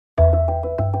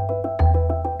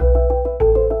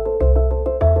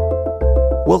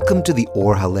Welcome to the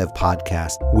Or Halev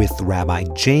podcast with Rabbi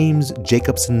James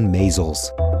Jacobson Maisels.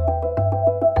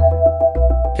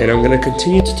 And I'm going to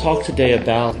continue to talk today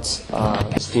about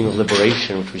this theme of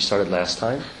liberation, which we started last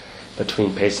time,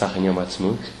 between Pesach and Yom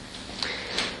Ha'atzmaut.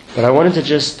 But I wanted to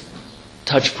just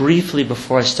touch briefly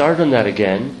before I started on that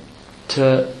again,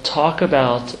 to talk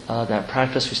about that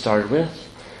practice we started with,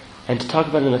 and to talk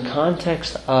about it in the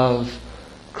context of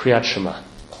Kriyat Shema.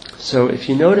 So if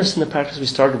you notice in the practice we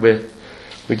started with,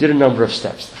 we did a number of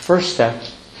steps. The first step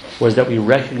was that we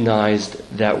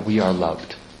recognized that we are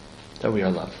loved. That we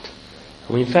are loved.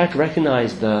 And we in fact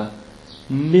recognize the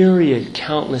myriad,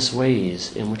 countless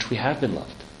ways in which we have been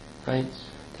loved, right?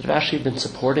 That have actually been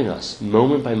supporting us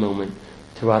moment by moment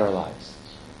throughout our lives.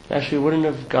 Actually, we wouldn't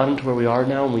have gotten to where we are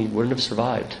now, and we wouldn't have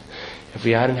survived if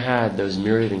we hadn't had those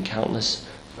myriad and countless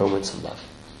moments of love.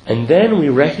 And then we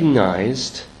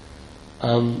recognized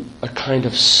a kind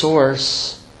of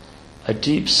source, a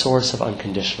deep source of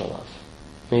unconditional love.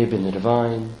 It may have been the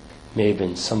divine, may have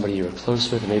been somebody you were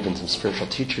close with, it may have been some spiritual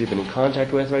teacher you've been in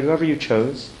contact with, right? Whoever you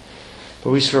chose. But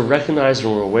we sort of recognized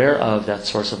and were aware of that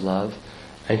source of love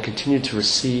and continued to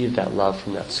receive that love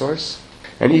from that source,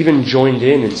 and even joined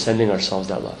in sending ourselves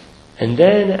that love. And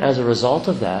then, as a result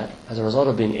of that, as a result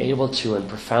of being able to and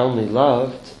profoundly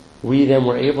loved, we then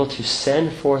were able to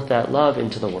send forth that love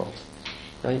into the world.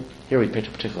 Right? Here we picked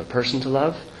a particular person to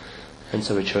love, and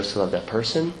so we chose to love that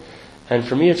person. And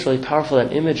for me, it's really powerful,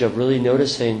 that image of really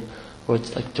noticing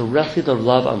what's like directly the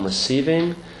love I'm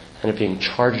receiving, and it being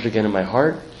charged again in my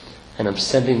heart, and I'm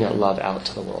sending that love out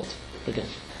to the world again.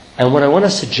 And what I want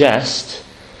to suggest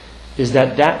is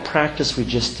that that practice we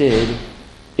just did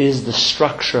is the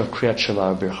structure of Kriyat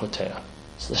Shema Birchoteah.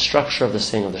 It's the structure of the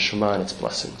saying of the Shema and its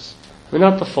blessings. I mean,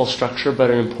 not the full structure, but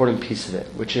an important piece of it,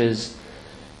 which is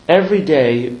every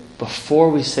day before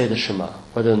we say the Shema,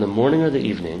 whether in the morning or the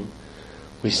evening,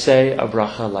 we say a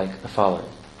bracha like the following: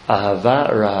 Ahava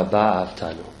rahaba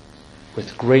avtanu.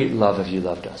 With great love have you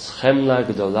loved us. Chemla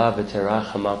gdola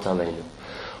v'terach hamat aleinu.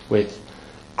 With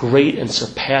great and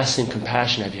surpassing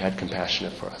compassion have you had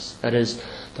compassionate for us. That is,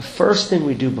 the first thing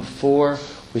we do before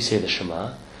we say the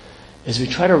Shema is we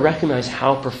try to recognize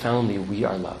how profoundly we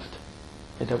are loved.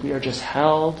 And that we are just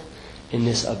held in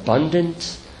this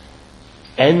abundant,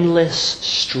 endless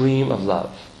stream of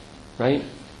love. Right?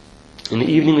 In the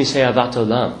evening we say Avat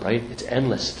Olam, right? It's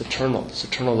endless, it's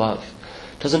eternal love.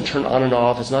 It doesn't turn on and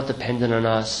off, it's not dependent on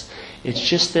us. It's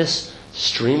just this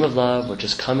stream of love which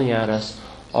is coming at us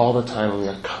all the time, and we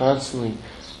are constantly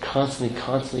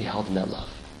held in that love.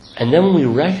 And then when we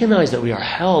recognize that we are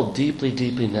held deeply,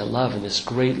 deeply in that love, in this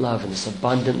great love, in this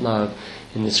abundant love,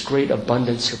 in this great,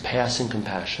 abundant, surpassing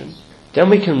compassion,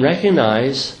 then we can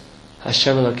recognize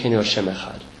Hashem Elokeinu Hashem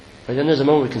Echad. Right? Then there's a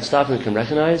moment we can stop and we can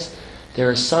recognize there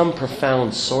is some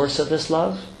profound source of this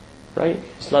love. Right?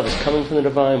 This love is coming from the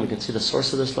divine. We can see the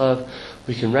source of this love.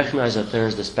 We can recognize that there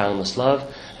is this boundless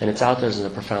love, and it's out there as a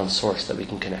profound source that we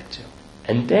can connect to.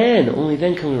 And then, only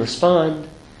then can we respond,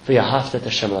 V'yahavta et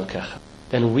Hashem Elokecha.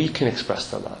 Then we can express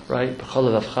the love, right?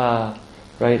 B'chol levavcha,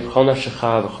 right? B'chol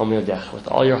nafshecha, b'chol miyodecha. With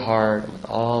all your heart, with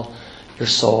all your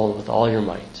soul, with all your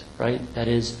might, right? That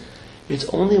is, it's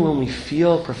only when we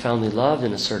feel profoundly loved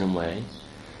in a certain way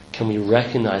can we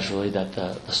recognize really that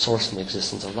the source and the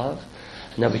existence of love,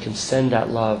 and that we can send that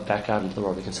love back out into the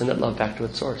world. We can send that love back to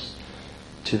its source,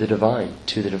 to the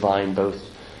divine both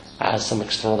as some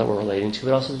external that we're relating to,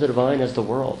 but also the divine as the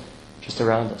world just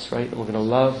around us, right? And we're going to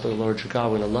love the Lord your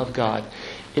God. We're going to love God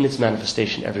in its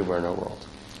manifestation everywhere in our world.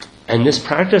 And this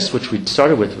practice, which we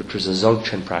started with, which was a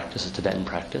Dzogchen practice, a Tibetan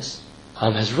practice,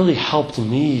 has really helped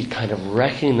me kind of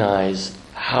recognize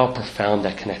how profound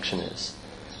that connection is.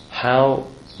 How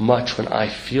much when I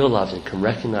feel loved and can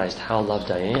recognize how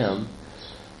loved I am,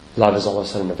 love is all of a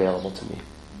sudden available to me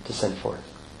to send forth.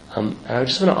 And I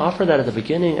just want to offer that at the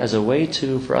beginning as a way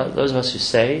to, for those of us who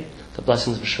say the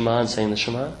blessings of Shema and saying the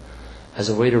Shema, as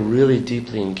a way to really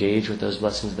deeply engage with those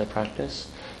blessings of that practice,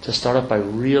 to start off by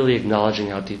really acknowledging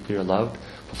how deeply you're loved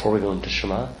before we go into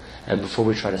Shema and before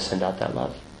we try to send out that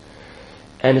love.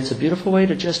 And it's a beautiful way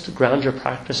to just ground your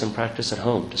practice and practice at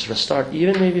home, to sort of start,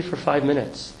 even maybe for 5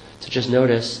 minutes, to just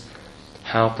notice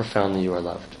how profoundly you are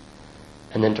loved.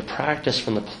 And then to practice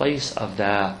from the place of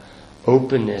that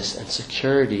openness and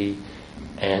security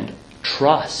and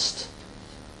trust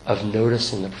of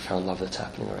noticing the profound love that's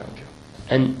happening around you.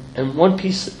 And one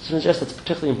piece to suggest that's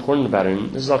particularly important about it,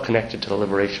 and this is all connected to the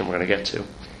liberation we're going to get to,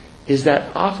 is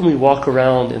that often we walk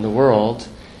around in the world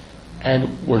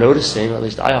and we're noticing, or at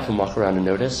least I often walk around and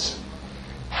notice,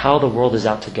 how the world is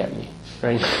out to get me,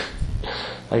 right?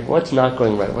 Like, what's not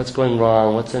going right? What's going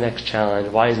wrong? What's the next challenge?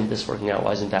 Why isn't this working out?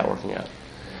 Why isn't that working out?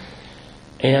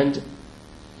 And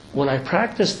when I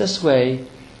practice this way,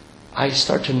 I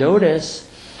start to notice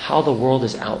how the world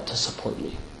is out to support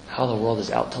me, how the world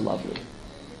is out to love me.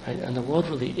 Right? And the world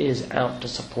really is out to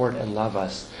support and love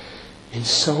us in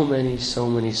so many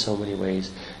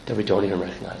ways that we don't even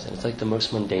recognize. And it's like the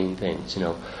most mundane things.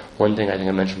 One thing I think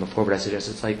I mentioned before, but I suggest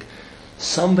it's like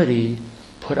somebody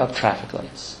put up traffic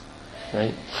lights,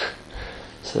 right?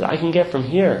 So that I can get from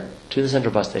here to the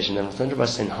Central Bus Station and from the Central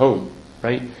Bus Station home,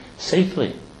 right?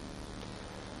 Safely.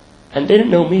 And they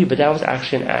didn't know me, but that was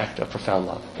actually an act of profound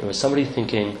love. It was somebody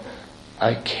thinking,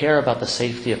 I care about the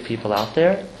safety of people out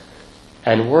there,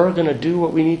 and we're going to do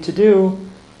what we need to do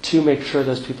to make sure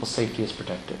those people's safety is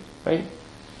protected, right?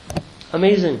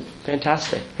 Amazing,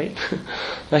 fantastic, right?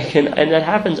 And that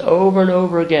happens over and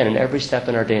over again in every step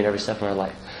in our day and every step in our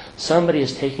life. Somebody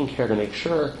is taking care to make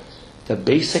sure the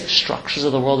basic structures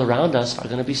of the world around us are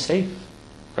going to be safe,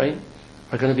 right?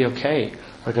 Are going to be okay,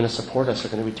 are going to support us, are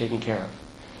going to be taken care of.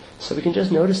 So we can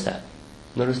just notice that.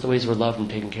 Notice the ways we're loved and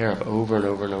taken care of over and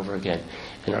over and over again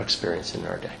in our experience in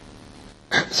our day.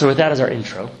 So with that as our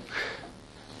intro,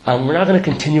 we're now going to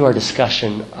continue our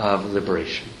discussion of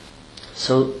liberation.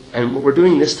 And what we're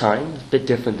doing this time, a bit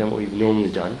different than what we've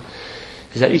normally done,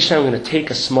 is that each time we're going to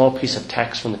take a small piece of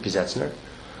text from the Piaseczner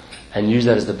and use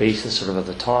that as the basis sort of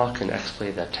the talk and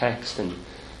explain that text and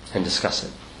discuss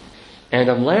it.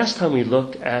 And last time we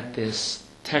looked at this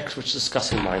text which is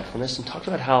discussing mindfulness and talked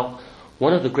about how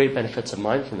one of the great benefits of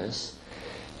mindfulness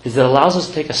is that it allows us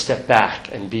to take a step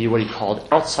back and be what he called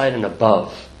outside and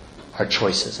above our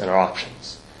choices and our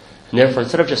options. And therefore,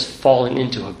 instead of just falling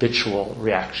into habitual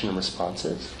reaction and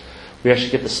responses, we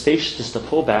actually get the spaciousness to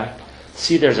pull back,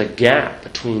 see there's a gap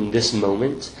between this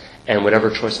moment and whatever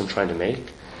choice I'm trying to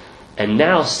make. And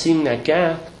now, seeing that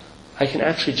gap, I can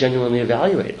actually genuinely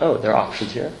evaluate, there are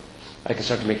options here. I can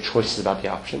start to make choices about the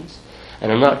options.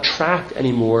 And I'm not trapped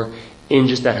anymore in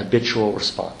just that habitual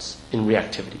response, in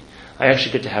reactivity. I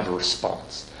actually get to have a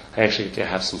response. I actually get to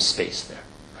have some space there.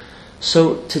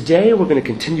 So today we're going to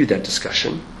continue that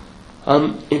discussion,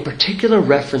 in particular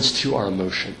reference to our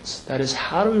emotions. That is,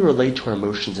 how do we relate to our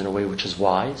emotions in a way which is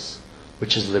wise,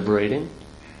 which is liberating,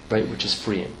 right, which is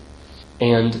freeing.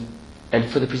 And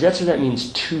for the Piaseczner, that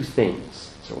means two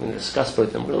things. So we're going to discuss both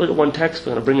of them. We're going to look at one text,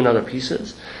 we're going to bring in other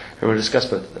pieces, and we're going to discuss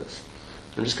both of those.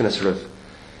 I'm just going to sort of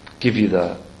give you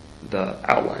the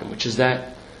outline, which is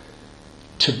that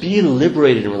to be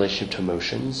liberated in relationship to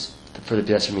emotions, for the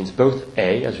Piaseczner means both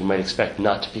A, as we might expect,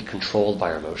 not to be controlled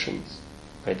by our emotions,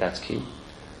 right? That's key.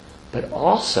 But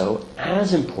also,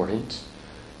 as important,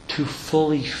 to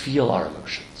fully feel our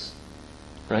emotions,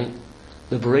 right?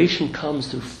 Liberation comes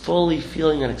through fully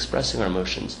feeling and expressing our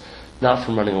emotions, not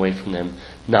from running away from them,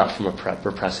 not from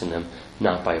repressing them,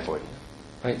 not by avoiding them,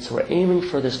 right? So we're aiming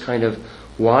for this kind of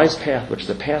wise path, which is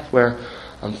a path where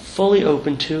I'm fully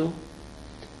open to,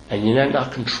 and yet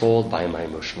not controlled by my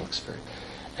emotional experience.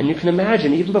 And you can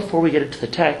imagine, even before we get into the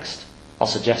text, I'll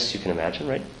suggest you can imagine,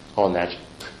 right? I'll imagine.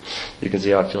 You can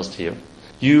see how it feels to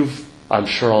you. I'm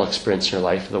sure, all experienced in your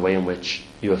life the way in which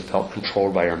you have felt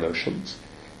controlled by your emotions,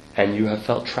 and you have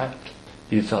felt trapped.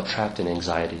 You've felt trapped in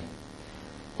anxiety,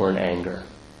 or in anger,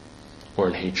 or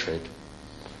in hatred,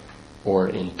 or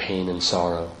in pain and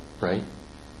sorrow, right?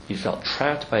 You felt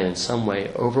trapped by it in some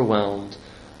way, overwhelmed,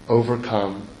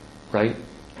 overcome, right?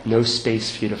 No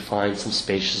space for you to find some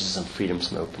spaciousness, some freedom,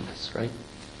 some openness, right?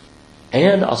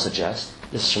 And I'll suggest,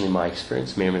 this is certainly my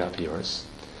experience, may or may not be yours,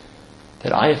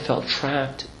 that I have felt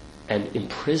trapped and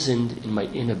imprisoned in my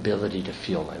inability to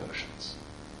feel my emotions,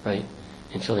 right?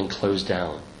 In feeling closed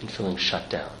down, in feeling shut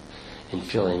down, in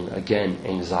feeling, again,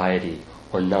 anxiety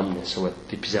or numbness, or what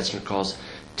the Piaseczner calls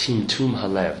timtum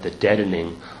halev, the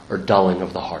deadening or dulling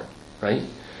of the heart, right?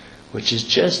 Which is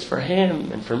just for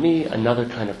him and for me another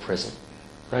kind of prison,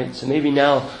 right? So maybe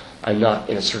now I'm not,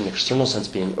 in a certain external sense,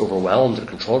 being overwhelmed or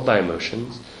controlled by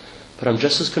emotions, but I'm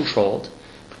just as controlled,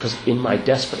 because in my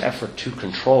desperate effort to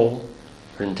control,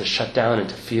 or to shut down and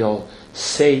to feel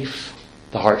safe,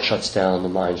 the heart shuts down, the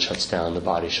mind shuts down, the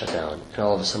body shuts down, and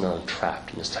all of a sudden I'm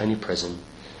trapped in this tiny prison,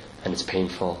 and it's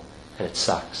painful, and it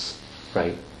sucks,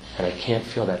 right? And I can't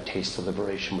feel that taste of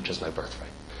liberation, which is my birthright.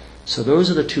 So those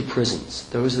are the two prisons.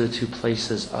 Those are the two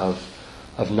places of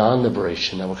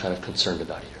non-liberation that we're kind of concerned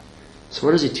about here. So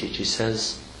what does he teach? He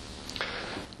says,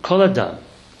 Kol Adam,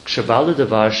 k'shabal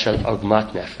ledavar shel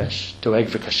ogmat nefesh, doeg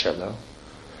v'kasher lo,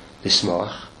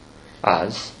 lismoach,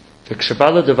 az,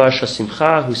 v'k'shabal ledavar shel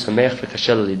simcha, hu samech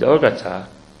v'kasher lo lid'og ata.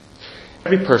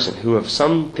 Every person who of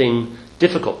something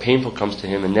difficult, painful comes to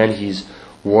him, and then he's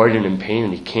worried and in pain,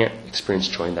 and he can't experience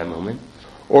joy in that moment.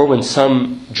 Or when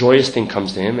some joyous thing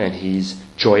comes to him, and he's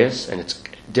joyous, and it's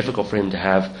difficult for him to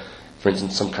have for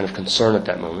instance, some kind of concern at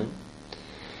that moment.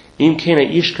 Im ken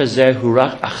ha'ish kazeh hu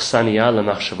rak achsaniya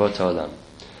lemachshavot ha'olam,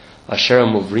 asher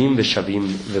movrim v'shavim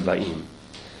v'ba'im,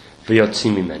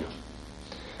 v'yotzim mimenu.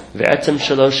 Ve'etzem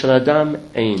shelo shel adam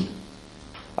ein.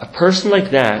 A person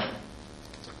like that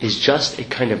is just a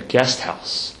kind of guest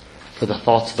house for the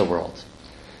thoughts of the world.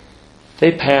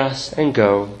 They pass and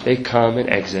go, they come and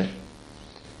exit,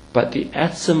 but the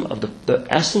essence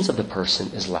of the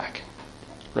person is lacking,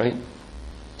 right?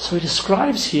 So he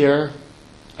describes here,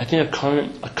 I think,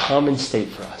 a common state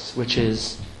for us, which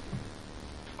is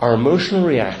our emotional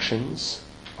reactions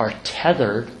are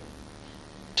tethered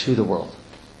to the world.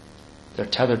 They're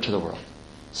tethered to the world.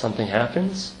 Something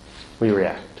happens, we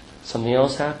react. Something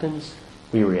else happens,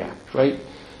 we react, right?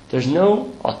 There's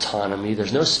no autonomy,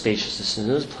 there's no spaciousness,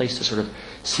 there's no place to sort of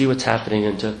see what's happening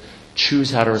and to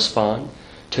choose how to respond,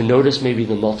 to notice maybe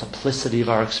the multiplicity of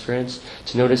our experience,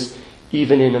 to notice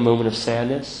even in a moment of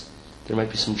sadness, there might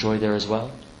be some joy there as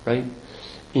well, right?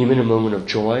 Even in a moment of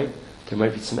joy, there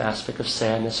might be some aspect of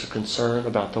sadness or concern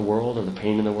about the world or the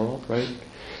pain in the world, right?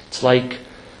 It's like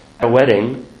at a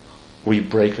wedding, we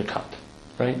break a cup,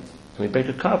 right? And we break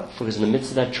a cup because in the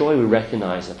midst of that joy, we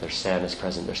recognize that there's sadness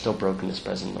present, there's still brokenness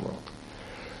present in the world.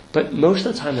 But most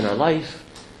of the time in our life,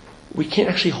 we can't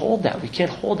actually hold that. We can't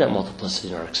hold that multiplicity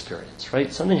in our experience,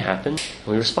 right? Something happens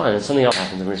and we respond, and something else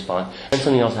happens and we respond, and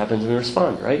something else happens and we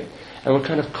respond, right? And we're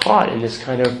kind of caught in this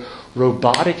kind of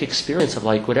robotic experience of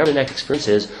like whatever the next experience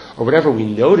is, or whatever we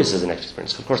notice as the next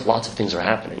experience. Of course, lots of things are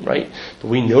happening, right? But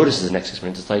we notice as the next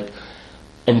experience. It's like,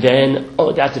 and then,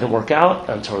 oh, that didn't work out, and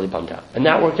I'm totally bummed out. And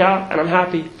that worked out, and I'm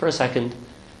happy for a second,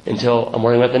 until I'm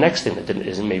worrying about the next thing that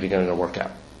isn't maybe going to work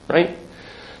out, right?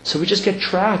 So we just get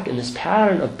trapped in this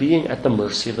pattern of being at the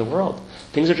mercy of the world.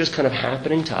 Things are just kind of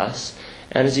happening to us.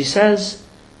 And as he says,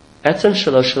 etzem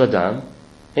shelo shel adam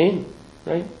ein,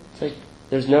 right? It's like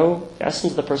there's no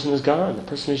essence of the person is gone. The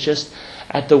person is just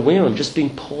at the whim, just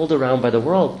being pulled around by the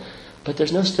world. But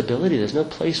there's no stability. There's no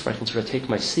place where I can sort of take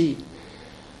my seat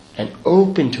and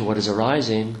open to what is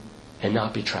arising and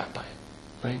not be trapped by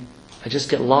it, right? I just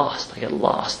get lost. I get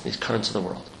lost in these currents of the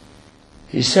world.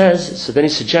 He says, so then he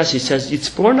suggests,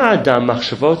 Yitzporna Adam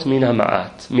machshavot min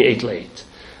ha'ma'at mi'et leit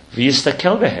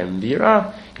v'yistakel behem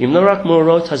v'yira im lo rak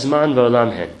morot hazman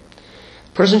v'olam hen.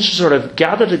 A person should sort of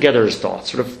gather together his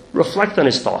thoughts, sort of reflect on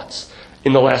his thoughts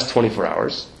in the last 24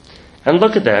 hours and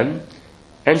look at them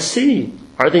and see,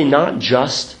 are they not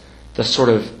just the sort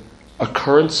of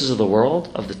occurrences of the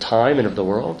world, of the time and of the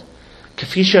world?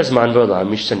 Kafi she'hazman v'olam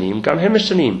mishtanim gam hem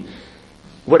mishtanim.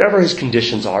 Whatever his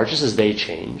conditions are, just as they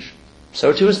change,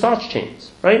 so too his thoughts change,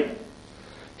 right?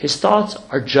 His thoughts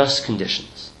are just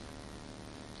conditions,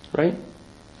 right?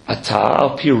 Ata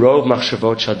al pi rov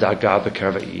machshavot shel da'aga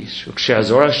b'kerav ha'ish,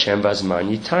 u'kshe'azor Hashem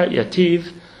v'azman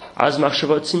yativ, az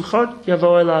machshavot simchot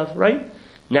yavo elav, right?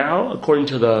 Now, according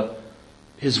to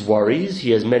his worries,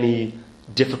 he has many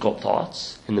difficult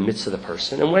thoughts in the midst of the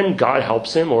person, and when God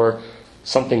helps him or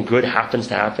something good happens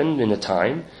to happen in the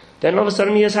time, then all of a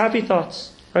sudden he has happy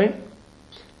thoughts, right?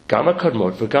 Gama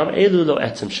kadmot v'gam elu lo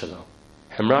etzem shelo,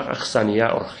 hemrak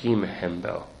achsaniya orchim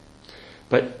hembo.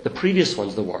 But the previous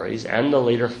ones, the worries, and the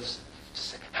later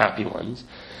happy ones,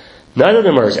 none of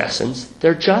them are his essence.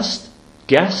 They're just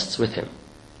guests with him,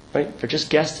 right? They're just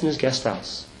guests in his guest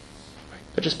house. Right?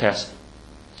 They're just passing.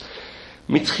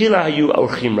 Mitchila hayu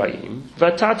orchim ra'im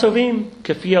v'ata tovim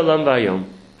kafi olam v'ayom.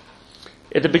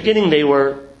 At the beginning, they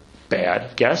were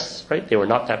bad guests, right? They were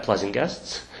not that pleasant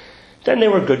guests. Then they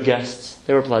were good guests.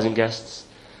 They were pleasant guests.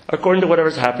 According to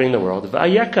whatever's happening in the world.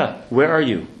 V'ayeka, where are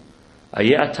you?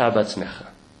 Ayeta batzmecha.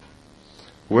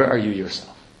 Where are you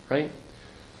yourself? Right?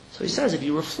 So he says, if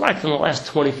you reflect on the last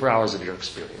 24 hours of your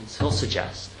experience, he'll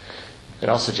suggest, and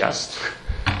I'll suggest,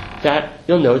 that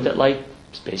you'll note that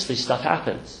basically stuff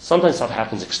happens. Sometimes stuff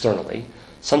happens externally.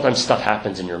 Sometimes stuff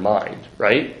happens in your mind,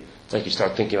 right? It's like you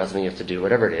start thinking about something you have to do,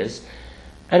 whatever it is.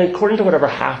 And according to whatever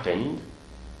happened,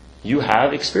 you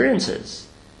have experiences.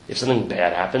 If something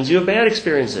bad happens, you have bad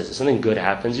experiences. If something good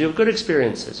happens, you have good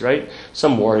experiences, right?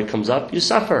 Some worry comes up, you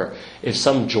suffer. If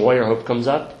some joy or hope comes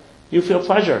up, you feel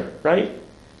pleasure, right?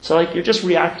 So you're just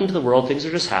reacting to the world, things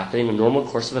are just happening, a normal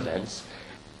course of events.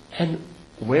 And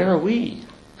where are we?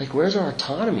 Where's our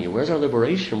autonomy? Where's our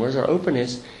liberation? Where's our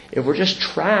openness if we're just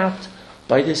trapped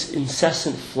by this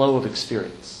incessant flow of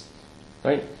experience?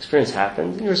 Right? Experience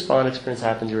happens, and you respond. Experience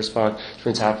happens, you respond.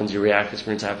 Experience happens, you react.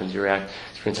 Experience happens, you react.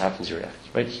 Experience happens, you react.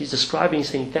 Right? He's describing,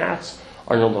 saying that's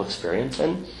our normal experience.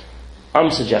 And I'm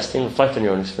suggesting, reflect on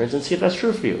your own experience and see if that's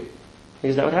true for you.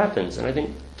 Because that what happens. And I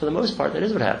think, for the most part, that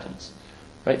is what happens.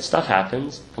 Right? Stuff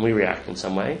happens, and we react in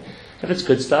some way. If it's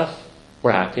good stuff,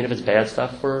 we're happy. And if it's bad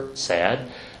stuff, we're sad.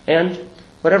 And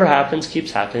whatever happens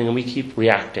keeps happening, and we keep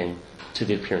reacting to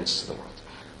the appearances of the world.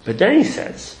 But then he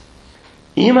says,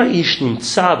 if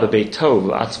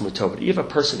a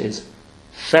person is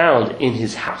found in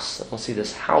his house, we'll see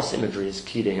this house imagery is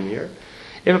key to him here.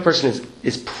 If a person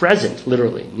is present,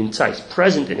 literally, nimtza, is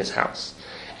present in his house,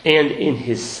 and in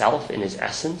his self, in his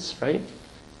essence, right?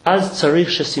 Az tzarich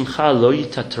shesimcha lo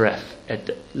titaref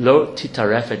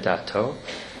et dato,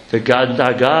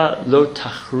 v'gadaga lo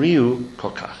tachriu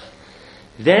kokach.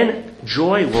 Then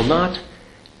joy will not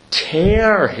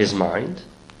tear his mind,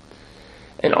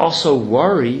 and also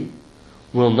worry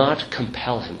will not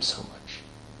compel him so much.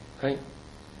 Right?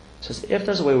 It says, if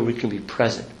there's a way where we can be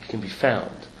present, we can be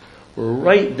found, we're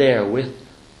right there with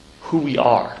who we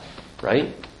are,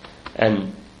 right?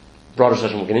 And broader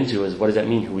session we'll get into is, what does that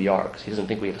mean, who we are? Because he doesn't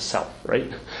think we have a self,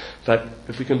 right? But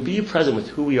if we can be present with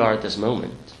who we are at this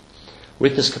moment,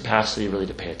 with this capacity really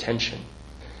to pay attention,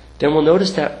 then we'll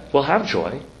notice that we'll have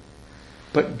joy,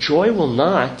 but joy will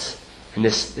not, and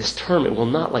this term, it will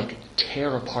not like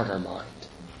tear apart our mind,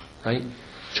 right?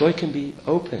 Joy can be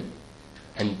open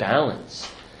and balanced,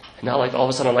 and not like all of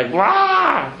a sudden I'm like,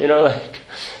 wah! Like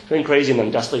going crazy, and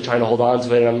I'm desperately trying to hold on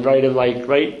to it, and I'm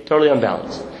totally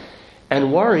unbalanced.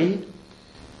 And worry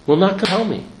will not compel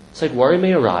me. It's like worry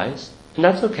may arise, and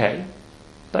that's okay,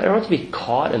 but I don't have to be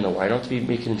caught in the worry. I don't have to be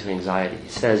making it into anxiety. He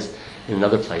says in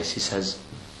another place, he says,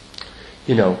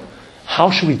 how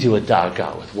should we deal with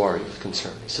da'aga, with worry, with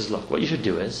concern? He says, look, what you should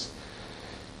do is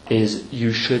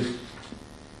you should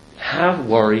have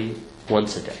worry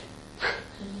once a day.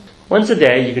 Once a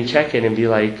day, you can check in and be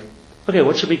like, okay,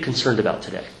 what should we be concerned about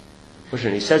today?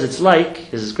 He says it's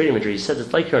like, this is great imagery, he says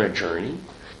it's like you're on a journey,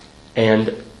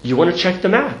 and you want to check the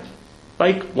map,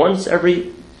 like once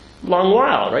every long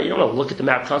while, right? You don't want to look at the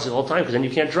map constantly the whole time, because then you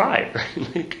can't drive,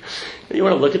 right? You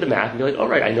want to look at the map and be like, all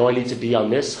right, I know I need to be on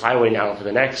this highway now for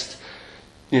the next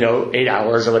 8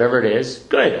 hours or whatever it is.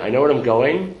 Good. I know where I'm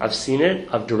going. I've seen it.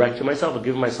 I've directed myself. I've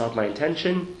given myself my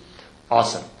intention.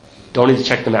 Awesome. Don't need to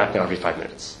check the map now every 5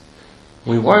 minutes.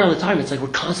 When we worry all the time, it's like we're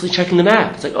constantly checking the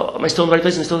map. It's like, oh, am I still in the right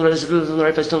place? Am I still in the right place? Am I still in the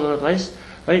right place? Still in the right place?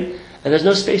 Right? And there's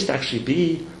no space to actually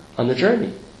be on the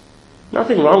journey.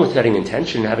 Nothing wrong with setting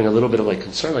intention and having a little bit of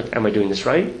concern, like, am I doing this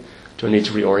right? Do I need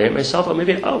to reorient myself? Or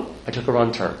maybe, I took a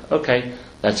wrong turn. Okay,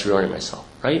 let's reorient myself,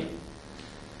 right?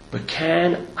 But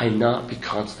can I not be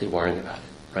constantly worrying about it,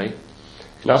 right?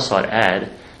 And also I'd add,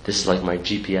 this is like my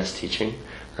GPS teaching,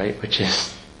 right? Which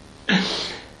is,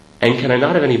 and can I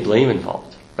not have any blame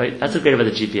involved, right? That's what's great about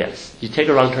the GPS. You take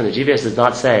a wrong turn, the GPS does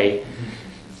not say,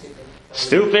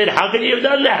 stupid, how could you have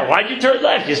done that? Why'd you turn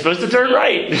left? You're supposed to turn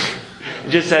right. It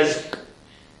just says,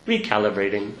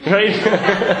 recalibrating, right?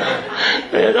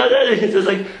 It's just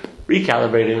like,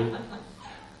 recalibrating.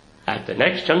 At the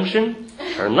next junction,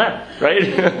 turn left, right?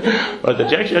 Or at the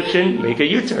next junction, make a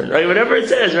U-turn, right? Whatever it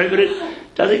says, right? But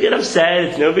it doesn't get upset,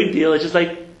 it's no big deal, it's just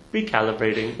like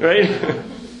recalibrating, right?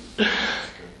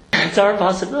 It's our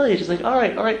possibility, just like, all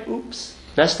right, oops,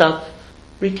 messed up,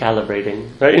 recalibrating,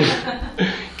 right?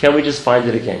 Can we just find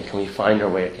it again? Can we find our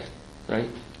way again, right?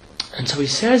 And so he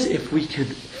says, if we could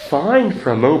find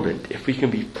for a moment, if we can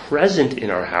be present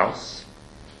in our house,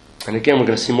 and again, we're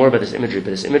going to see more about this imagery,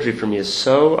 but this imagery for me is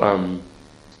so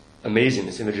amazing,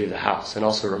 this imagery of the house. And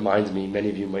also reminds me, many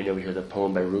of you might know here the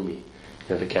poem by Rumi,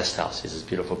 The Guest House. It's this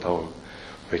beautiful poem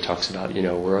where he talks about,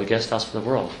 we're a guest house for the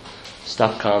world.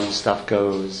 Stuff comes, stuff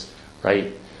goes,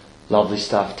 right? Lovely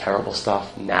stuff, terrible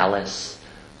stuff, malice,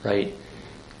 right?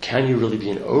 Can you really be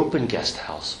an open guest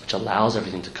house which allows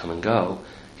everything to come and go?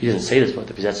 He doesn't say this, but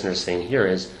what the Bezetzner is saying here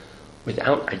is,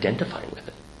 without identifying with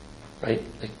it. Right?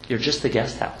 Like, you're just the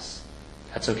guest house.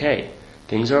 That's okay.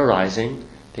 Things are arising,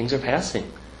 things are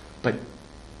passing. But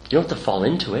you don't have to fall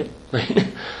into it,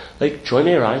 right? Like, joy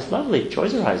may arise, lovely,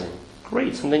 joy's arising.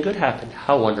 Great, something good happened.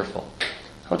 How wonderful.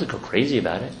 I don't have to go crazy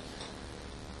about it.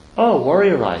 Oh,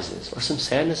 worry arises, or some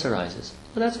sadness arises.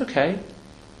 Well, that's okay.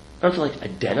 I don't have to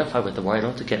identify with the worry. I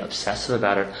don't have to get obsessive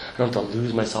about it. I don't have to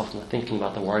lose myself in thinking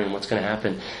about the worry and what's going to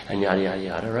happen, and yada, yada,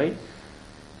 yada, right?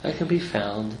 That can be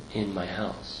found in my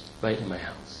house. Right in my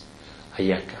house.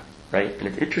 Ayeka. Right? And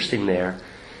it's interesting there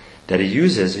that he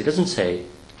doesn't say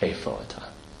Eifoata.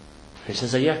 He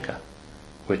says Ayeka,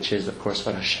 which is, of course,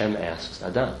 what Hashem asks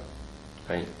Adam.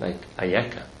 Right? Like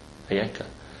Ayeka. Ayeka.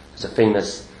 There's a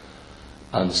famous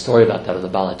story about that of the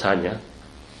Baal HaTanya.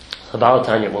 The Baal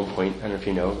HaTanya at one point, I don't know if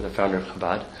you know, the founder of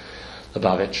Chabad,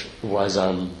 Lubavitch, was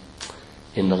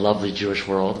in the lovely Jewish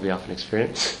world we often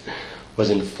experience, was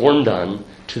informed on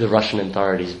to the Russian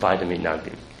authorities by the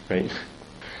Mitnagdim. Right?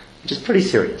 Which is pretty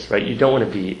serious, right? You don't want to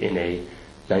be in a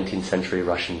 19th century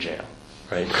Russian jail,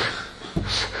 right?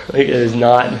 Like, it is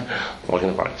not walk in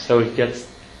the park. So he gets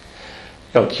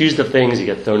accused of things, he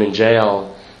gets thrown in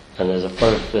jail, and there's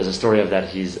a story of that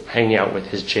he's hanging out with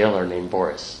his jailer named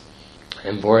Boris.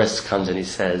 And Boris comes and he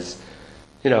says,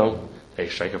 they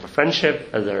strike up a friendship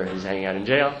as he's hanging out in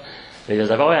jail. And he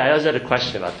goes, I always had a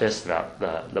question about this, about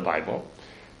the Bible.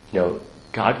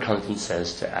 God comes and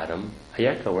says to Adam,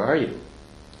 Hayeka, where are you?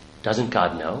 Doesn't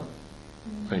God know?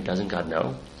 Right? Doesn't God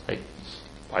know? Like,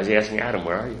 why is he asking Adam,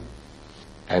 where are you?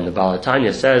 And the Baal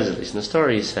HaTanya says, at least in the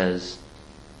story, he says,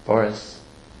 Boris,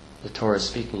 the Torah is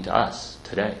speaking to us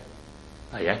today.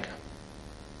 Hayeka.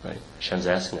 Right? Hashem's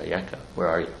asking Hayeka, where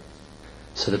are you?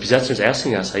 So the Pizetzner is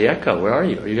asking us, Hayeka, where are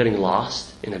you? Are you getting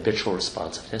lost in habitual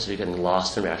responsiveness? Are you getting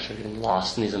lost in reaction? Are you getting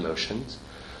lost in these emotions?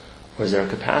 Or is there a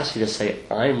capacity to say,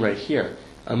 I'm right here?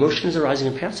 Emotion is arising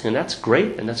and passing, and that's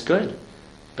great, and that's good.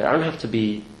 But I don't have to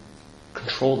be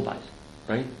controlled by it,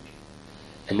 right?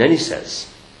 And then he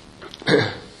says,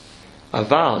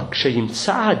 Aval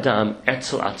ksheyimtza adam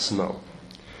etzel atzmo.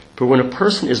 But when a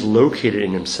person is located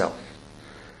in himself,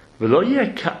 v'lo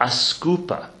yeh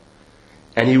ka'askupa,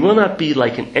 and he will not be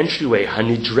like an entryway,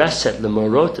 hanidreset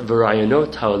lemorot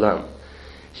v'rayonot ha'olam.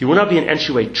 He will not be an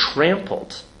entryway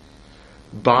trampled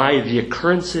by the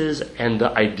occurrences and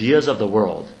the ideas of the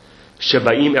world,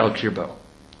 shebaim el kirbo,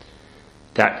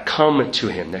 that come to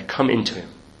him, that come into him.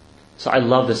 So I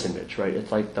love this image, right?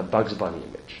 It's like the Bugs Bunny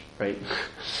image, right?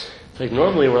 It's like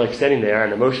normally we're like standing there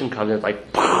and emotion comes and it's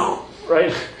like,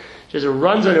 right? Just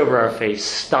runs right over our face,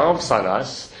 stomps on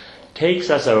us, takes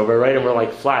us over, right? And we're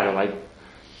like flat. And like,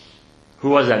 who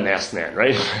was that masked man,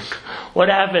 right? What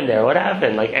happened there? What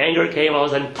happened? Like anger came, all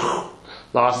of a sudden,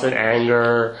 lost in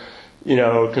anger.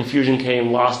 Confusion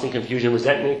came, lost in confusion.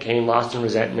 Resentment came, lost in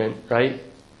resentment, right?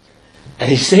 And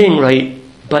he's saying, right,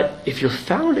 but if you're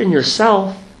found in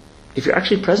yourself, if you're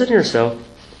actually present in yourself,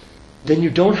 then you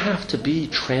don't have to be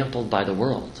trampled by the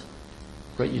world,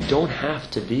 right? You don't have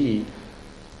to be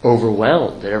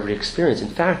overwhelmed at every experience. In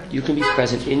fact, you can be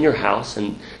present in your house,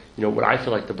 and what I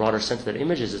feel like the broader sense of that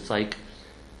image is, it's like,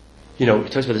 he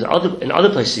talks about this in other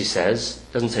places. He says,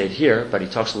 doesn't say it here, but he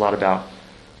talks a lot about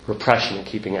repression and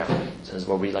keeping out. He says,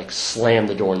 well, we like slam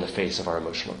the door in the face of our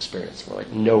emotional experience. We're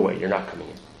like, no way, you're not coming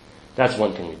in. That's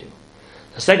one thing we do.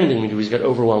 The second thing we do is get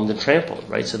overwhelmed and trampled,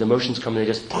 right? So the emotions come and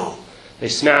they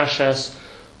smash us.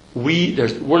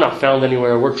 We're not found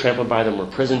anywhere. We're trampled by them. We're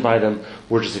imprisoned by them.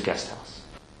 We're just a guest house.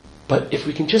 But if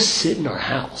we can just sit in our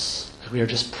house, like we are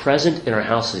just present in our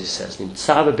house, as he says,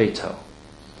 Nimtza beito,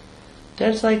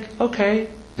 then it's like, okay,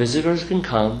 visitors can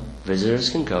come, visitors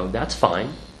can go. That's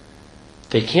fine.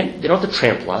 They don't have to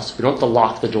trample us. We don't have to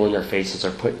lock the door in their faces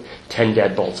or put 10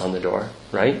 deadbolts on the door,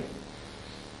 right?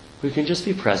 We can just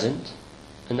be present,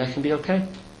 and that can be okay.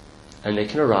 And they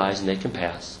can arise, and they can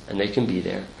pass, and they can be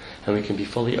there, and we can be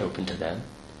fully open to them,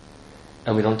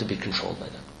 and we don't have to be controlled by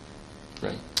them,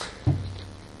 right?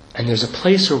 And there's a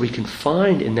place where we can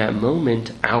find in that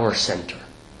moment our center,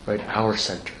 right? Our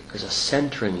center. There's a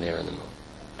centering there in the moment.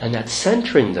 And that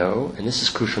centering, though, and this is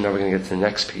crucial, now we're going to get to the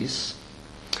next piece,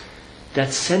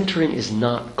 that centering is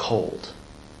not cold,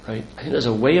 right? I think there's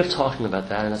a way of talking about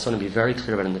that, and that's what I want to be very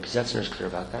clear about, and the Pizetzner is clear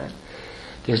about that.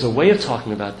 There's a way of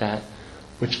talking about that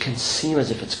which can seem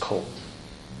as if it's cold.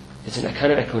 It's a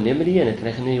kind of equanimity, and an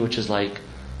equanimity which is like,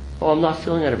 oh, I'm not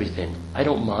feeling everything. I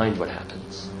don't mind what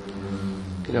happens.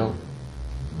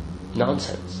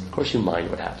 Nonsense. Of course you mind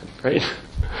what happens, right?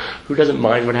 Who doesn't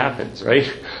mind what happens, right?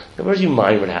 Of course you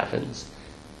mind what happens.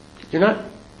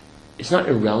 It's not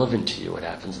irrelevant to you what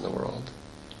happens in the world,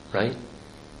 right?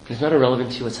 It's not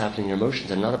irrelevant to you what's happening in your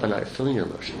emotions, and not about not feeling your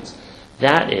emotions.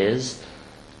 That is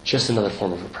just another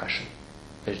form of repression.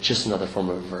 It's just another form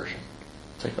of aversion.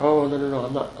 It's like, oh,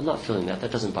 no, I'm not feeling that.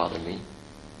 That doesn't bother me,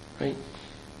 right?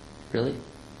 Really?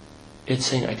 It's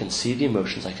saying I can see the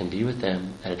emotions, I can be with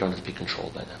them, and I don't have to be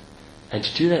controlled by them. And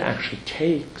to do that actually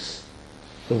takes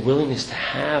the willingness to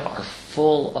have our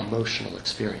full emotional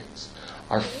experience.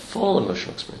 Our full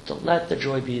emotional experience. To let the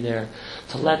joy be there,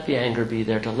 to let the anger be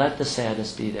there, to let the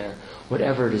sadness be there,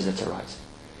 whatever it is that's arising.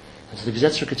 And so the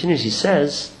Pizetzner continues, he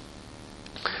says,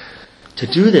 to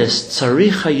do this,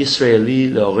 tzarich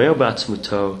ha-Yisraeli le'orer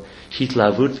ba'atzmuto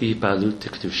hitlavut v'hipalut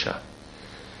t'kedusha.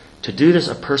 To do this,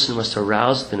 a person must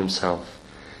arouse within himself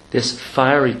this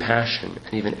fiery passion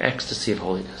and even ecstasy of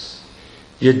holiness.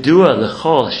 Yedua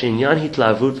lechol she'inyan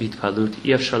hitlavut v'hitpalut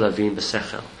i'efshar lavin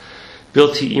b'sechel.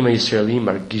 Bilti ima Yisraelim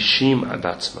margishim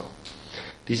abatzmo.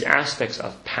 These aspects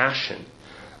of passion,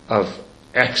 of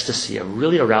ecstasy, of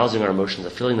really arousing our emotions,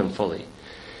 of feeling them fully,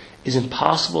 is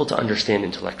impossible to understand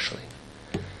intellectually.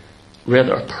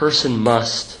 Rather, a person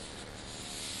must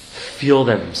feel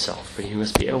them himself, but he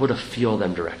must be able to feel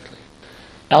them directly.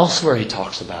 Elsewhere he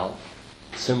talks about,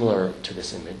 similar to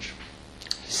this image,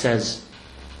 he says,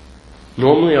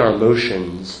 normally our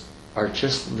emotions are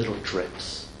just little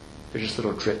drips. They're just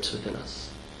little drips within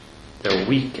us. They're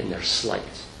weak and they're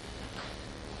slight.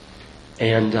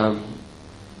 And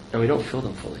we don't feel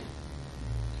them fully.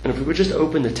 And if we would just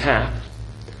open the tap,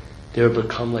 they would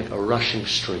become like a rushing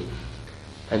stream.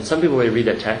 And some people may read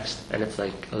that text, and it's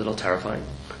like a little terrifying.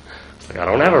 It's like, I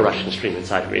don't have a rushing stream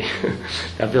inside of me.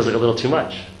 That feels like a little too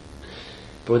much.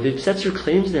 But what the Besetzer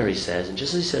claims there, he says, and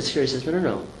just as he says here, he says,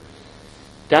 no.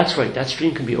 That's right, that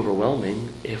stream can be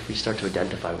overwhelming if we start to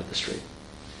identify with the stream.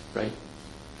 Right?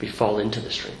 We fall into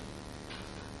the stream.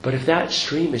 But if that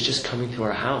stream is just coming through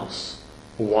our house,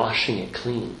 washing it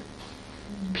clean,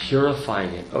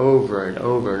 purifying it over and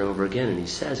over and over again, and he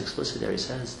says explicitly there, he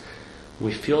says, when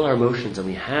we feel our emotions and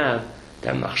we have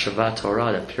that machshava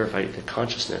Torah, that purified the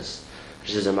consciousness,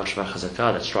 which is the machshava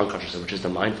chazakah, that strong consciousness, which is the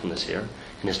mindfulness here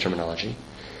in his terminology,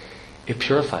 it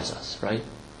purifies us, right?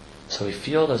 So we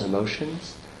feel those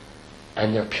emotions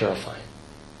and they're purifying.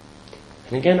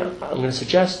 And again, I'm going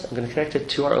to connect it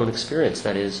to our own experience.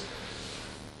 That is,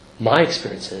 my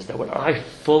experience is that when I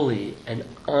fully and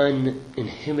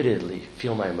uninhibitedly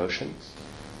feel my emotions,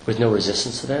 with no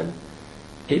resistance to them,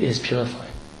 it is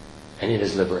purifying. And it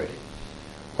is liberating.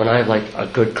 When I have like a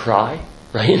good cry,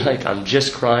 right? Like I'm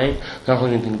just crying, not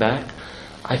holding anything back,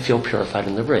 I feel purified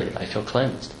and liberated. I feel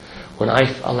cleansed. When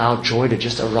I allow joy to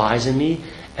just arise in me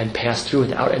and pass through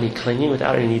without any clinging,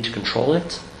 without any need to control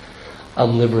it,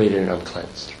 I'm liberated and I'm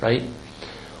cleansed, right?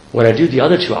 When I do the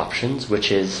other two options,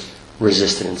 which is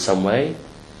resisted in some way,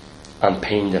 I'm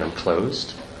pained and I'm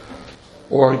closed,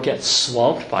 or get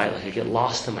swamped by it, like I get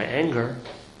lost in my anger,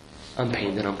 I'm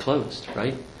pained and I'm closed,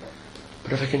 right?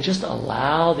 But if I can just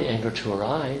allow the anger to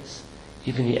arise,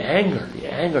 even the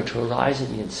anger to arise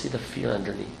in me and see the fear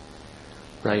underneath,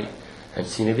 right? And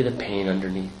see maybe the pain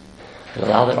underneath, and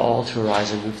allow that all to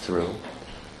arise and move through,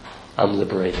 I'm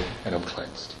liberated and I'm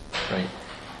cleansed, right?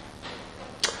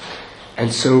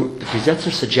 And so the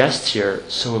Besetzer suggests here,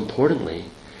 so importantly,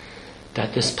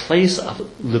 that this place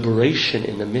of liberation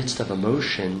in the midst of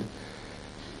emotion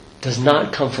does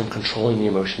not come from controlling the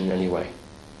emotion in any way.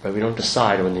 Right? We don't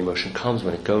decide when the emotion comes,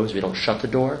 when it goes. We don't shut the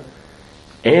door.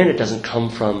 And it doesn't come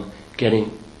from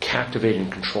getting captivated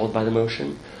and controlled by the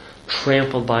emotion,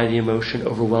 trampled by the emotion,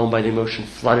 overwhelmed by the emotion,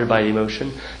 flooded by the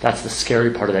emotion. That's the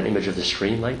scary part of that image of the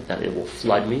stream, like that it will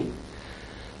flood me.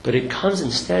 But it comes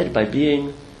instead by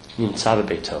being nimtza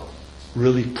bebeito,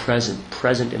 really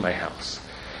present in my house.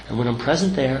 And when I'm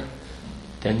present there,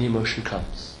 then the emotion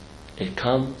comes. It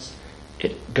comes,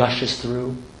 it gushes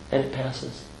through, and it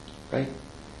passes, right?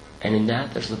 And in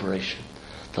that, there's liberation.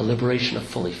 The liberation of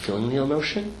fully feeling the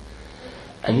emotion,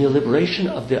 and the liberation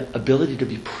of the ability to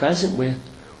be present with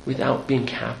without being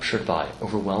captured by,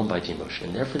 overwhelmed by the emotion,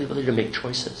 and therefore the ability to make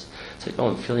choices. It's like,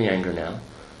 I'm feeling anger now.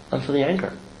 I'm feeling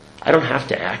anger. I don't have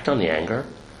to act on the anger.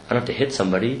 I don't have to hit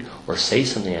somebody or say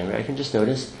something angry. I can just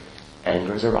notice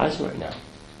anger is arising right now.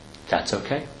 That's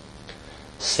okay.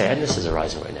 Sadness is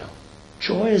arising right now.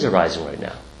 Joy is arising right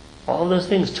now. All of those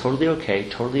things, totally okay,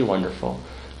 totally wonderful,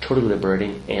 totally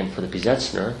liberating, and for the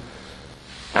Besetzer,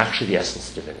 actually the essence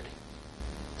of divinity.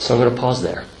 So I'm going to pause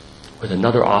there with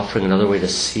another offering, another way to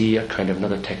see a kind of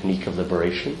another technique of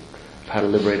liberation, of how to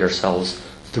liberate ourselves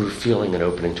through feeling and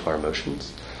opening to our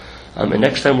emotions. And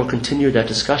next time we'll continue that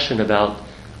discussion about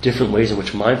different ways in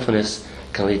which mindfulness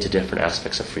can lead to different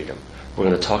aspects of freedom. We're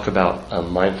going to talk about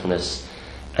mindfulness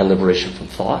and liberation from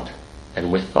thought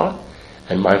and with thought,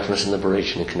 and mindfulness and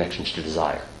liberation in connection to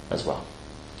desire as well,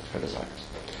 our desires.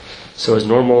 So as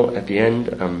normal, at the end,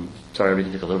 sorry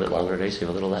everything took a little bit longer today, so we have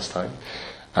a little less time,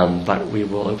 but we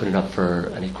will open it up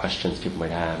for any questions people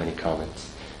might have, any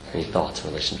comments, any thoughts in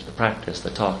relation to the practice, the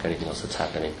talk, anything else that's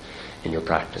happening in your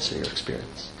practice or your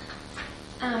experience.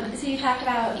 So you talked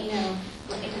about, at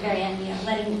the very end,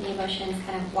 letting the emotions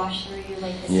kind of wash through you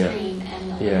like the stream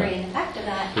and the liberating effect of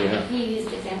that. Yeah. You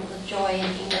used examples of joy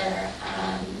and anger.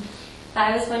 But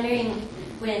I was wondering,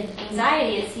 with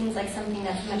anxiety, it seems like something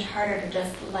that's much harder to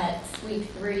just let sweep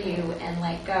through you and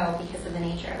let go because of the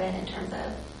nature of it in terms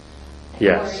of worry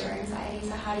or anxiety.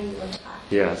 So how do you look at that?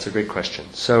 Yeah, it's a great question.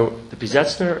 So the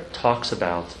Besetzer talks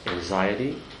about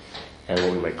anxiety and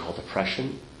what we might call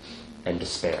depression and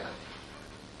despair.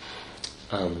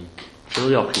 It's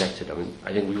really all connected. I mean,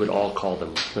 I think we would all call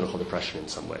them clinical depression in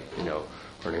some way, or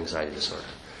an anxiety disorder.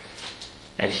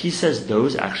 And he says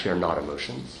those actually are not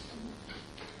emotions.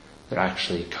 They're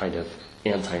actually kind of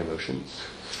anti-emotions.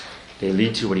 They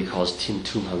lead to what he calls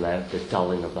timtum halev, the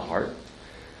dulling of the heart.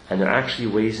 And they're actually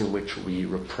ways in which we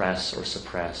repress or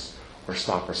suppress or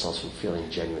stop ourselves from feeling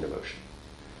genuine emotion.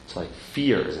 So like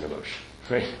fear is an emotion,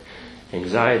 right?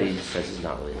 Anxiety, he says, is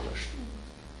not really an emotion.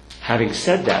 Having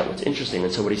said that, what's interesting,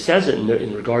 and so what he says in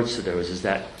regards to those is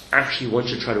that actually one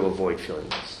should try to avoid feeling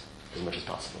those as much as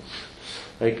possible.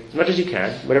 Like, as much as you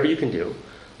can, whatever you can do,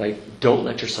 like, don't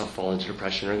let yourself fall into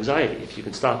depression or anxiety if you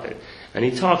can stop it. And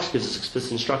he gives us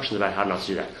explicit instructions about how not to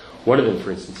do that. One of them,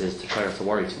 for instance, is to try not to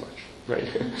worry too much, right?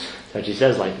 So he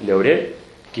says, like, note it,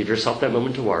 give yourself that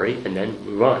moment to worry, and then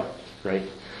move on, right?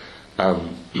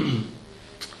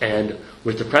 And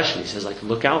with depression, he says, like,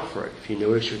 look out for it. If you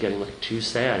notice you're getting, like, too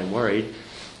sad and worried,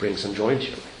 bring some joy into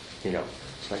your life, you know.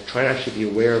 So, like, try to actually be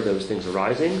aware of those things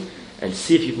arising and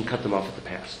see if you can cut them off at the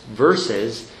pass.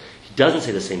 Versus, he doesn't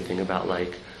say the same thing about,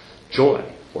 like, joy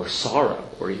or sorrow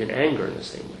or even anger in the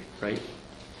same way, right?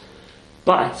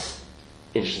 But,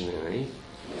 interestingly,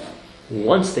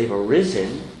 once they've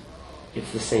arisen,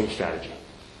 it's the same strategy.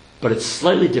 But it's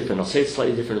slightly different. I'll say it's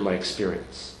slightly different in my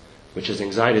experience, which is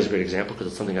anxiety is a great example because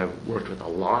it's something I've worked with a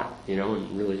lot, you know,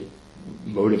 and really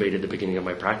motivated the beginning of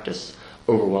my practice.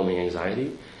 Overwhelming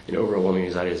anxiety. And overwhelming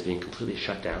anxiety is being completely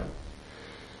shut down.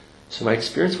 So my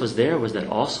experience was that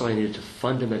also I needed to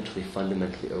fundamentally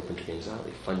open to the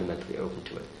anxiety, fundamentally open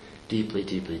to it,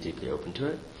 deeply open to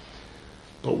it.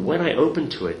 But when I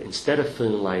opened to it, instead of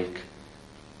feeling like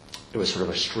it was sort of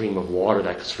a stream of water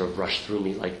that could sort of rush through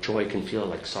me, like joy can feel,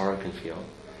 like sorrow can feel,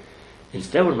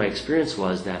 instead what my experience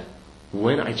was that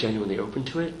when I genuinely opened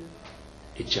to it,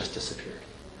 it just disappeared,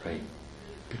 right?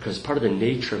 Because part of the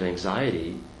nature of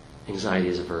anxiety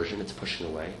is aversion, it's pushing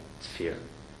away, it's fear.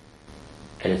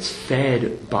 And it's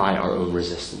fed by our own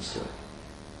resistance to it,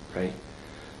 right?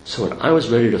 So when I was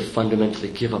ready to fundamentally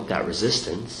give up that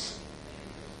resistance,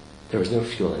 there was no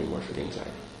fuel anymore for the anxiety,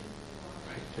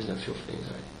 right? There's no fuel for the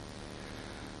anxiety.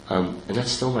 And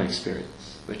that's still my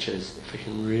experience, which is if I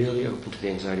can really open to the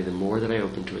anxiety, the more that I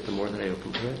open to it,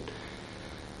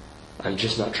 I'm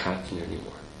just not trapped in it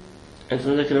anymore. And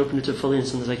sometimes I can open it to fully and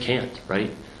sometimes I can't,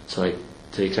 right? So like,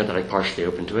 to the extent that I partially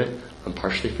open to it, I'm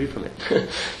partially free from it. To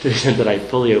the extent that I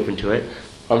fully open to it,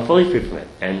 I'm fully free from it.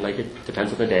 And like, it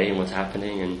depends on the day and what's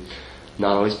happening, and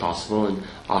not always possible, and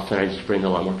often I just bring a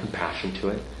lot more compassion to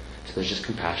it. So there's just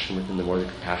compassion within. The more the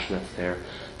compassion that's there,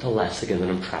 the less, again, that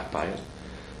I'm trapped by it.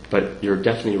 But you're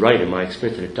definitely right in my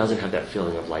experience that it doesn't have that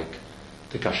feeling of like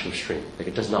the gushing stream. Like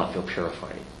it does not feel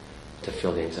purifying to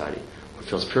feel the anxiety. What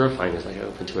feels purifying is like I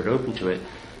open to it,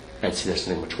 and see there's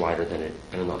something much wider than it,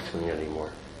 and I'm not feeling it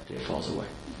anymore, and it falls away.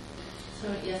 So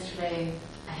yesterday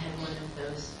I had one of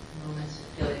those moments of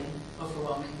feeling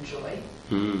overwhelming joy,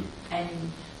 and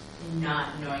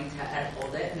not knowing how to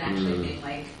hold it, and actually being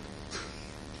like,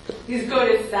 he's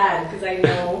going to sad because I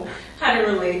know how to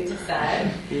relate to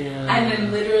sad. Yeah. And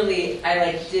then literally I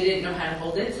like didn't know how to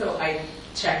hold it, so I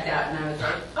checked out and I was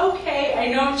like, okay,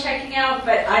 I know I'm checking out,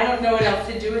 but I don't know what else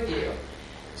to do with you.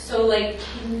 So like,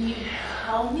 can you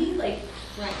tell me like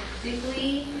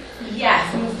practically?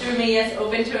 Yes, move through me, yes,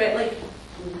 open to it, like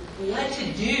what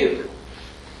to do?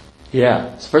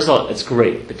 Yeah. So first of all, it's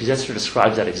great. The Piaseczner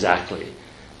describes that exactly.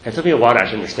 And it took me a while to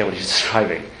actually understand what he's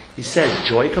describing. He says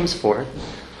joy comes forth,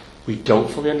 we don't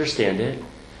fully understand it,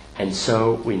 and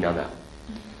so we numb out.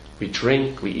 We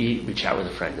drink, we eat, we chat with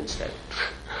a friend instead.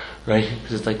 Right?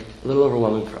 Because it's like a little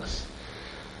overwhelming for us.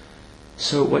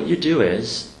 So what you do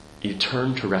is, you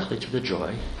turn directly to the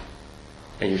joy,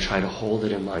 and you try to hold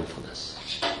it in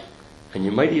mindfulness. And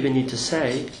you might even need to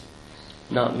say,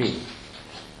 not me.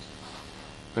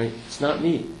 Right? It's not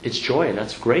me. It's joy, and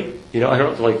that's great. You know,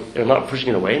 I'm not pushing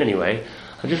it away in any way.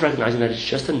 I'm just recognizing that it's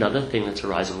just another thing that's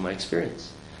arising in my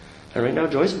experience. And right now,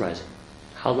 joy's arising.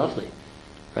 How lovely.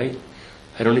 Right?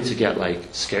 I don't need to get, like,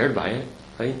 scared by it.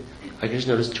 Right? I can just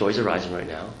notice joy's arising right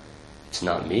now. It's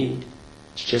not me.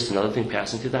 It's just another thing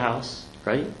passing through the house.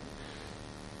 Right?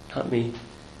 Not me.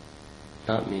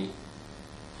 Not me.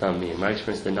 Not me. In my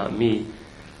experience, the not me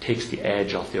takes the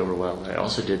edge off the overwhelm. And I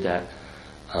also did that.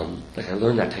 I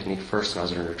learned that technique first when I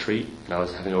was on a retreat, and I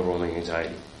was having overwhelming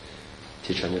anxiety.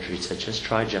 Teacher on the retreat said, just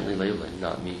try gently labeling,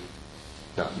 not me,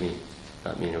 not me,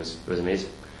 not me. And it was amazing.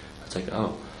 It's like,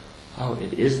 oh,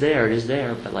 it is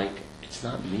there, but like, it's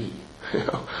not me.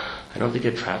 I don't have to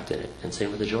get trapped in it. And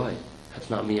same with the joy. That's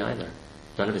not me either.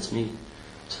 None of it's me.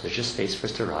 So there's just space for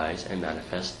us to rise and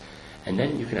manifest, and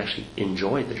then you can actually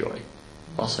enjoy the joy.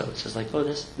 Also, it's just like, oh,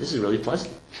 this is really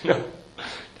pleasant.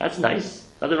 That's nice.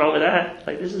 Nothing wrong with that.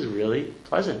 Like, this is really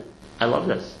pleasant. I love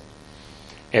this.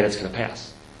 And it's going to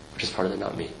pass, which is part of the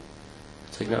not me.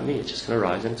 It's like, not me. It's just going to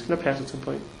rise and it's going to pass at some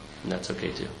point. And that's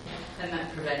okay too. And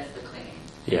that prevents the clinging.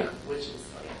 Yeah. Which is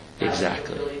like,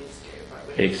 exactly. Really scary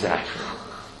part. Exactly.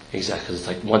 Exactly. It's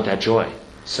like, want that joy.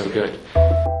 So good.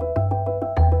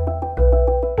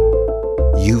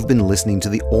 You've been listening to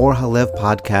the Or Halev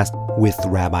podcast with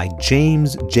Rabbi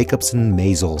James Jacobson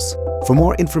Maisels. For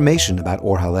more information about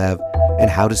Or Halev and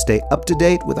how to stay up to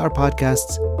date with our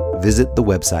podcasts, visit the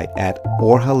website at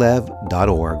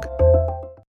orhalev.org.